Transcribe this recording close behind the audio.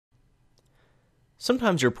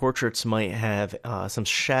Sometimes your portraits might have some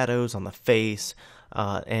shadows on the face,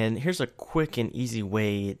 and here's a quick and easy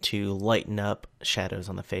way to lighten up shadows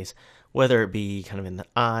on the face, whether it be kind of in the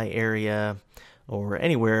eye area or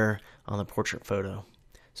anywhere on the portrait photo.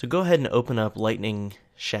 So go ahead and open up Lightening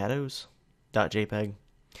Shadows.jpg.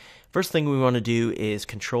 First thing we want to do is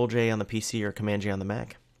Control J on the PC or Command J on the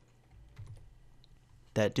Mac.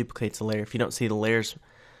 That duplicates the layer. If you don't see the layers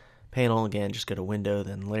panel, again, just go to Window,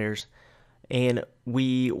 then Layers. And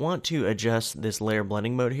we want to adjust this layer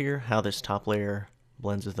blending mode here, how this top layer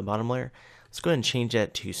blends with the bottom layer. Let's go ahead and change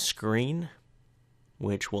that to Screen,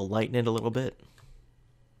 which will lighten it a little bit.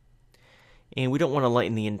 And we don't want to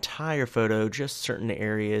lighten the entire photo, just certain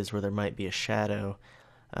areas where there might be a shadow.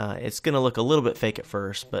 It's going to look a little bit fake at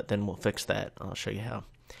first, but then we'll fix that. I'll show you how.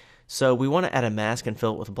 So we want to add a mask and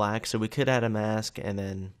fill it with black, so we could add a mask and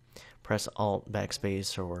then press Alt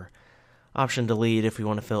Backspace or Option Delete if we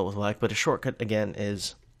want to fill it with black, but a shortcut again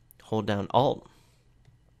is hold down Alt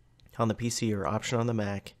on the PC or Option on the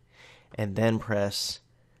Mac and then press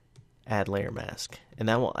Add Layer Mask. And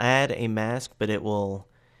that will add a mask, but it will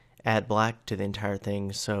add black to the entire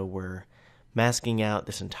thing, so we're masking out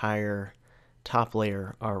this entire top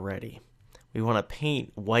layer already. We want to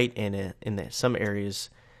paint white in it in some areas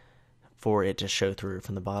for it to show through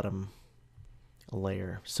from the bottom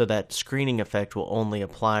layer, so that screening effect will only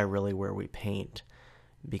apply really where we paint,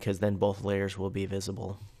 because then both layers will be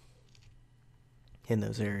visible in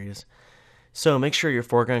those areas. So make sure your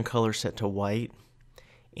foreground color is set to white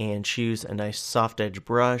and choose a nice soft edge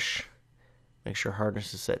brush. Make sure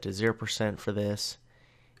hardness is set to 0% for this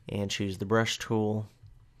and choose the brush tool,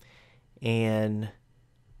 and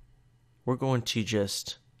we're going to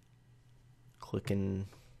just click in.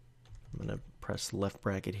 I'm going to press the left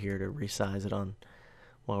bracket here to resize it on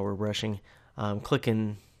while we're brushing. Click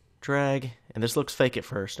and drag, and this looks fake at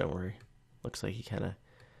first, don't worry. Looks like he kind of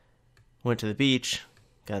went to the beach,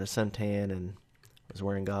 got a suntan, and was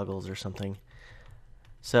wearing goggles or something.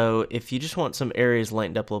 So if you just want some areas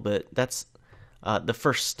lightened up a little bit, that's the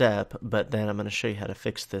first step, but then I'm going to show you how to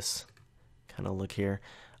fix this kind of look here.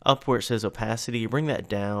 Up where it says opacity, you bring that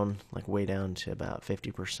down, like way down to about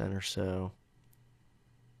 50% or so.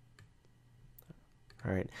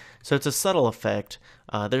 Alright, so it's a subtle effect.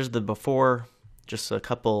 There's the before, just a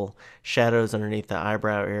couple shadows underneath the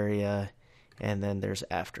eyebrow area, and then there's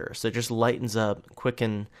after. So it just lightens up, quick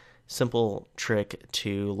and simple trick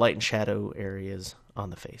to lighten shadow areas on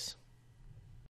the face.